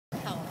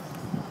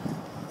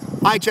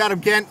Hi Chatham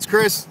Kent, it's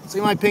Chris.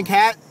 See my pink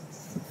hat?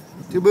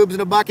 2 boobs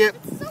in a bucket.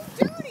 It's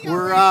so dirty.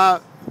 We're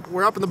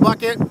up in the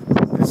bucket.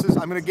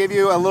 I'm gonna give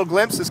you a little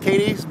glimpse. This is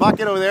Katie's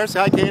bucket over there. Say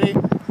hi, Katie.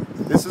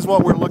 This is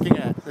what we're looking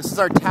at. This is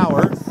our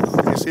tower.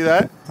 Can you see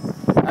that?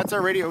 That's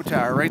our radio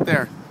tower right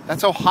there.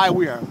 That's how high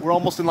we are. We're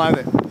almost in line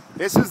with it.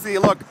 This is the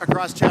look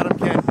across Chatham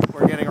Kent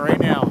we're getting right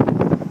now. Look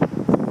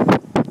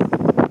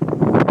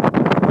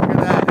at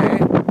that, eh?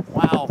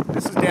 Wow,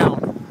 this is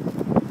down.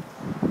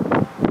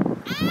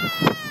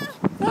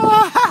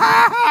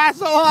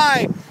 So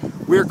high.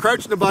 We're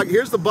crouching the bucket.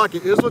 Here's the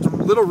bucket. Here's what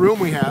little room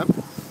we have.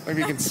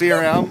 Maybe you can see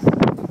around.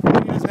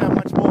 He doesn't have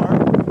much more.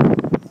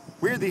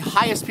 We're the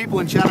highest people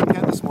in Chatham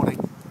Kent this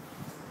morning.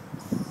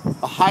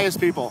 The highest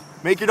people.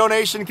 Make your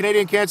donation.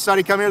 Canadian Cancer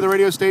Society. Come here to the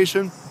radio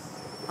station.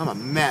 I'm a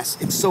mess.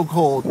 It's so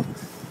cold.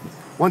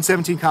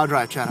 117 Cow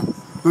Drive, Chatham.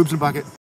 Boobs in a bucket.